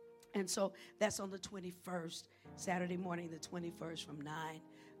 And so that's on the 21st, Saturday morning, the 21st from 9.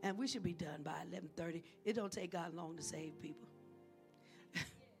 And we should be done by 11:30. It don't take God long to save people.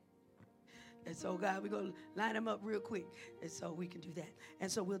 And so, God, we're going to line them up real quick. And so we can do that.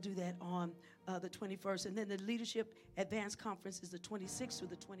 And so we'll do that on the 21st. And then the Leadership Advanced Conference is the 26th through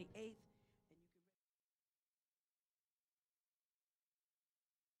the 28th.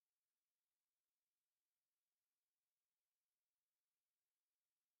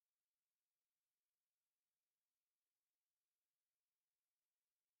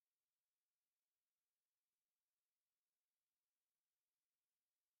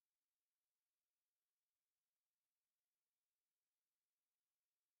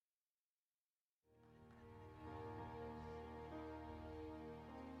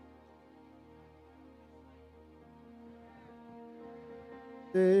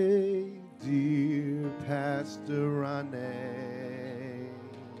 Hey, dear Pastor Ronnie.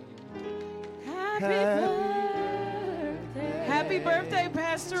 Happy birthday. Happy birthday,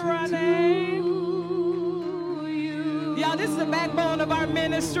 Pastor Ronnie. Y'all, this is the backbone of our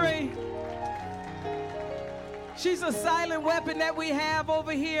ministry. She's a silent weapon that we have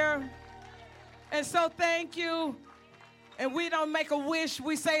over here. And so thank you. And we don't make a wish,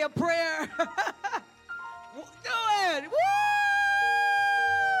 we say a prayer. Do it. Woo!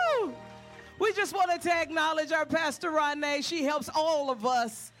 We just wanted to acknowledge our Pastor Ronnie. She helps all of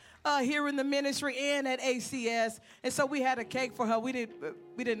us here in the ministry and at ACS. And so we had a cake for her. We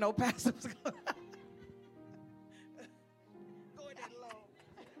didn't know Pastor was going to. Going that long.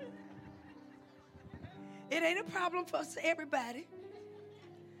 It ain't a problem for everybody.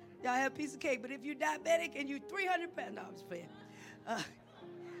 Y'all have a piece of cake, but if you're diabetic and you're 300 pounds, no, I'm just playing.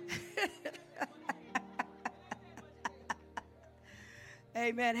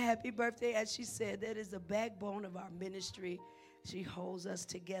 Amen. Happy birthday. As she said, that is the backbone of our ministry. She holds us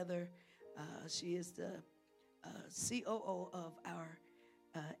together. She is the COO of our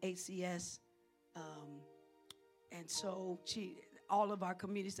ACS. And so all of our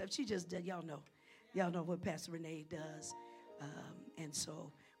community stuff, she just did. Y'all know what Pastor Renee does. And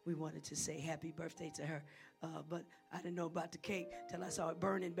so we wanted to say happy birthday to her. But I didn't know about the cake till I saw it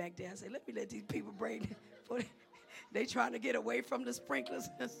burning back there. I said, let me let these people bring it. They trying to get away from the sprinklers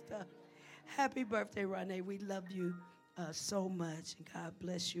and stuff. Happy birthday, Ronnie. We love you so much, and God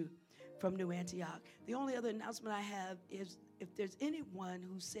bless you from New Antioch. The only other announcement I have is if there's anyone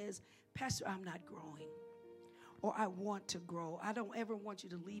who says, Pastor, I'm not growing, or I want to grow, I don't ever want you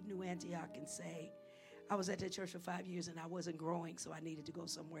to leave New Antioch and say, I was at that church for 5 years and I wasn't growing, so I needed to go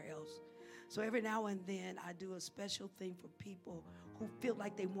somewhere else. So every now and then I do a special thing for people who feel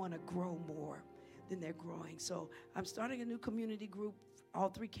like they want to grow more than they're growing. So I'm starting a new community group. All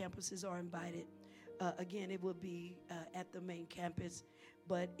 3 campuses are invited. Again, it will be at the main campus,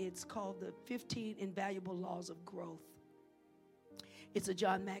 but it's called the 15 Invaluable Laws of Growth. It's a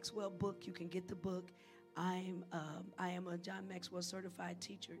John Maxwell book. You can get the book. I am a John Maxwell certified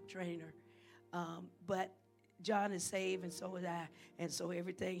teacher, trainer. But John is saved, and so is I. And so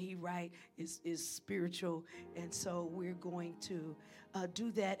everything he writes is spiritual. And so we're going to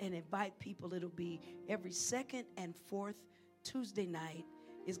do that and invite people. It'll be every second and fourth Tuesday night.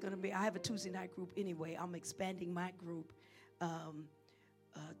 It's going to be, I have a Tuesday night group anyway. I'm expanding my group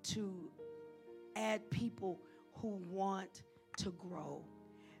to add people who want to grow.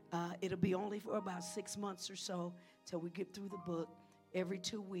 It'll be only for about 6 months or so till we get through the book. Every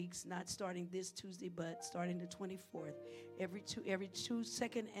 2 weeks, not starting this Tuesday, but starting the 24th. Every two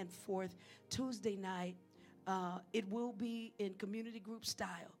second and fourth Tuesday night, it will be in community group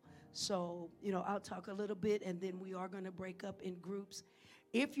style. So, I'll talk a little bit, and then we are going to break up in groups.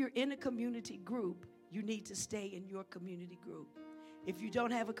 If you're in a community group, you need to stay in your community group. If you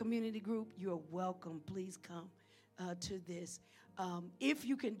don't have a community group, you're welcome. Please come to this. If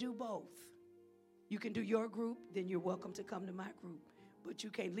you can do both, you can do your group, then you're welcome to come to my group. But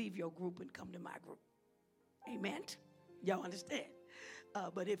you can't leave your group and come to my group. Amen? Y'all understand?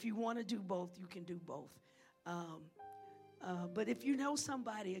 But if you want to do both, you can do both. But if you know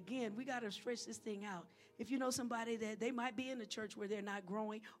somebody, again, we got to stretch this thing out. If you know somebody that they might be in a church where they're not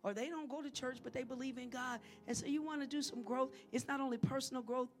growing, or they don't go to church, but they believe in God, and so you want to do some growth, it's not only personal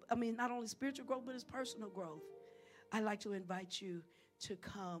growth, not only spiritual growth, but it's personal growth. I'd like to invite you to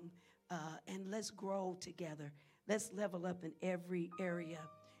come and let's grow together. Let's level up in every area.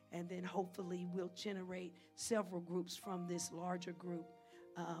 And then hopefully we'll generate several groups from this larger group.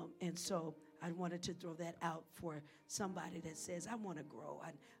 And so I wanted to throw that out for somebody that says, I want to grow.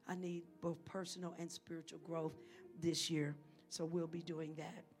 I need both personal and spiritual growth this year. So we'll be doing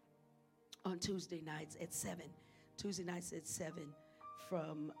that on Tuesday nights at 7. Tuesday nights at 7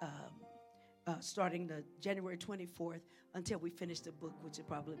 from starting the January 24th until we finish the book, which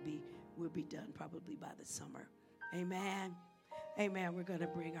will be done probably by the summer. Amen. Amen. We're going to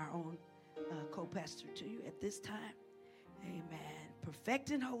bring our own co-pastor to you at this time. Amen.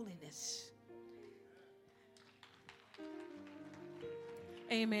 Perfecting holiness.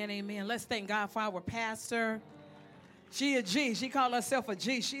 Amen, amen. Let's thank God for our pastor. She a G. She called herself a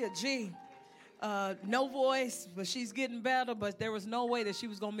G. She a G. No voice, but she's getting better. But there was no way that she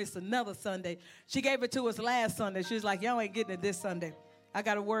was going to miss another Sunday. She gave it to us last Sunday. She was like, y'all ain't getting it this Sunday. I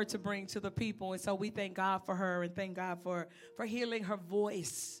got a word to bring to the people. And so we thank God for her and thank God for healing her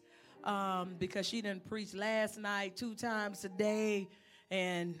voice. Because she didn't preach last night 2 times today.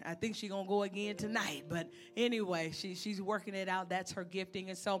 And I think she's going to go again tonight. But anyway, she's working it out. That's her gifting.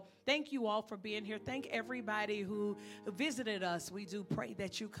 And so thank you all for being here. Thank everybody who visited us. We do pray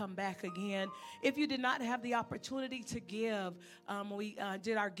that you come back again. If you did not have the opportunity to give, we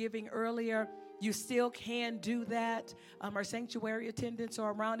did our giving earlier. You still can do that. Our sanctuary attendants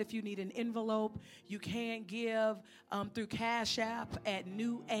are around. If you need an envelope, you can give through Cash App at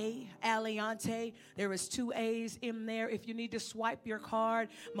New A Aliante. There is 2 A's in there. If you need to swipe your card,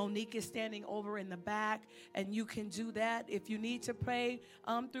 Monique is standing over in the back, and you can do that. If you need to pay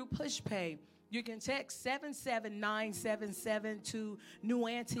through PushPay, you can text 77977 to New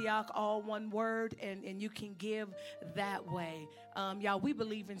Antioch, all one word, and you can give that way. Y'all, we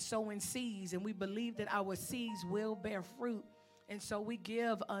believe in sowing seeds, and we believe that our seeds will bear fruit. And so we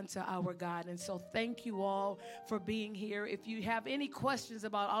give unto our God. And so thank you all for being here. If you have any questions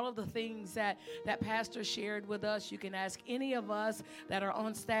about all of the things that Pastor shared with us, you can ask any of us that are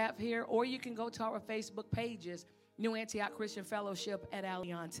on staff here, or you can go to our Facebook pages. New Antioch Christian Fellowship at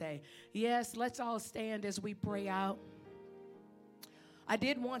Aliante. Yes, let's all stand as we pray out. I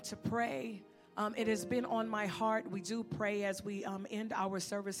did want to pray. It has been on my heart. We do pray as we end our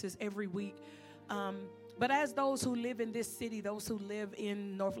services every week. But as those who live in this city, those who live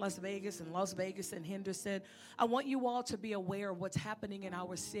in North Las Vegas and Las Vegas and Henderson, I want you all to be aware of what's happening in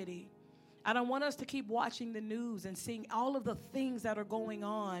our city. I don't want us to keep watching the news and seeing all of the things that are going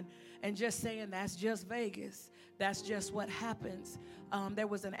on and just saying that's just Vegas. That's just what happens. There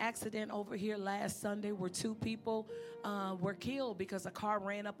was an accident over here last Sunday where 2 people were killed because a car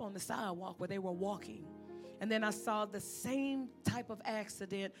ran up on the sidewalk where they were walking. And then I saw the same type of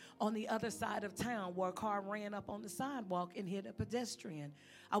accident on the other side of town where a car ran up on the sidewalk and hit a pedestrian.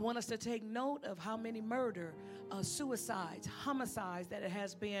 I want us to take note of how many murder, suicides, homicides that it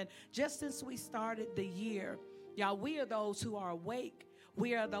has been just since we started the year. Y'all, we are those who are awake.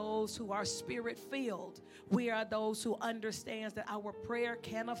 We are those who are spirit-filled. We are those who understand that our prayer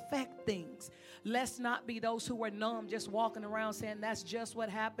can affect things. Let's not be those who are numb, just walking around saying that's just what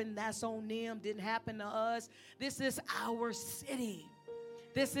happened, that's on them, didn't happen to us. This is our city.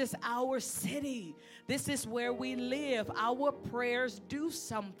 This is our city. This is where we live. Our prayers do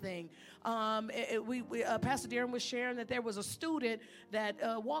something. Pastor Darren was sharing that there was a student that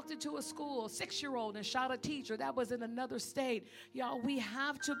walked into a school, a 6-year-old, and shot a teacher. That was in another state. Y'all, we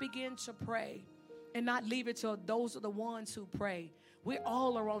have to begin to pray and not leave it till those are the ones who pray. We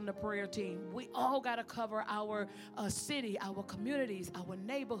all are on the prayer team. We all got to cover our city, our communities, our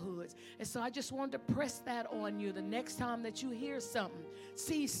neighborhoods. And so I just wanted to press that on you. The next time that you hear something,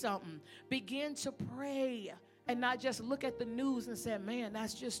 see something, begin to pray and not just look at the news and say, man,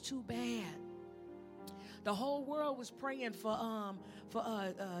 that's just too bad. The whole world was praying for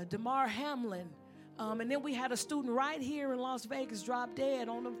Damar Hamlin. And then we had a student right here in Las Vegas drop dead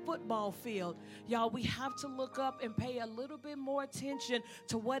on the football field. Y'all, we have to look up and pay a little bit more attention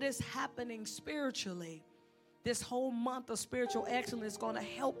to what is happening spiritually. This whole month of spiritual excellence is going to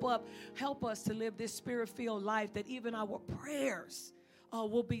help us to live this spirit-filled life, that even our prayers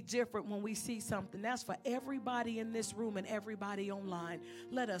will be different when we see something. That's for everybody in this room and everybody online.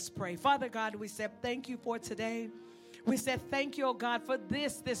 Let us pray. Father God, we said thank you for today. We said thank you, oh God, for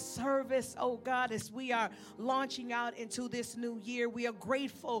this service, oh God, as we are launching out into this new year. We are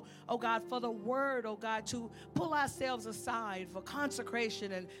grateful, oh God, for the word, oh God, to pull ourselves aside for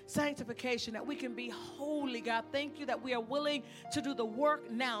consecration and sanctification, that we can be holy, God. Thank you that we are willing to do the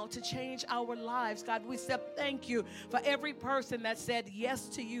work now to change our lives, God. We said thank you for every person that said yes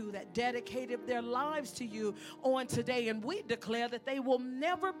to you, that dedicated their lives to you on today. And we declare that they will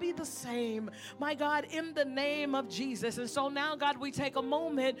never be the same, my God, in the name of Jesus. Jesus. And so now, God, we take a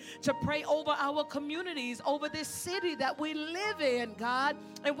moment to pray over our communities, over this city that we live in, God.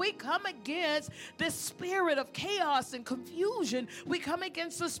 And we come against this spirit of chaos and confusion. We come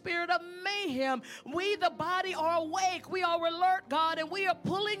against the spirit of mayhem. We, the body, are awake. We are alert, God, and we are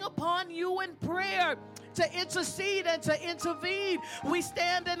pulling upon you in prayer to intercede and to intervene. We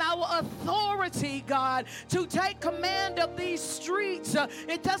stand in our authority, God, to take command of these streets.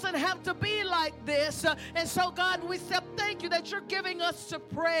 It doesn't have to be like this. And so, God, we say thank you that you're giving us to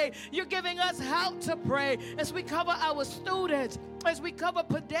pray. You're giving us how to pray as we cover our students, as we cover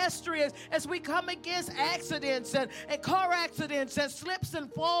pedestrians, as we come against accidents and car accidents and slips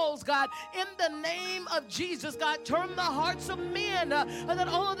and falls, God, in the name of Jesus, God, turn the hearts of men, and that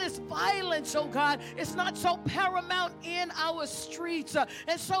all of this violence, oh God, is not so paramount in our streets.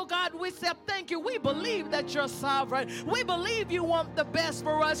 And so, God, we say thank you. We believe that you're sovereign. We believe you want the best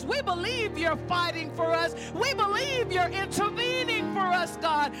for us. We believe you're fighting for us. We believe you're intervening for us,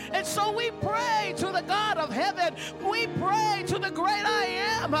 God. And so we pray to the God of heaven. We pray to the great I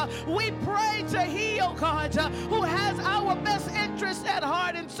am. We pray to He, oh God, who has our best interest at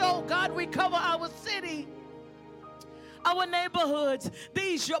heart. And so, God, we cover our city, our neighborhoods,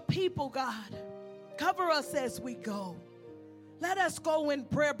 these your people, God. Cover us as we go. Let us go in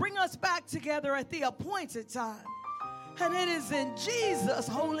prayer. Bring us back together at the appointed time. And it is in Jesus'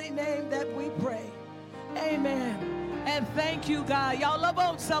 holy name that we pray. Amen. And thank you, God. Y'all love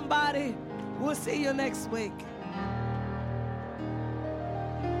on somebody. We'll see you next week.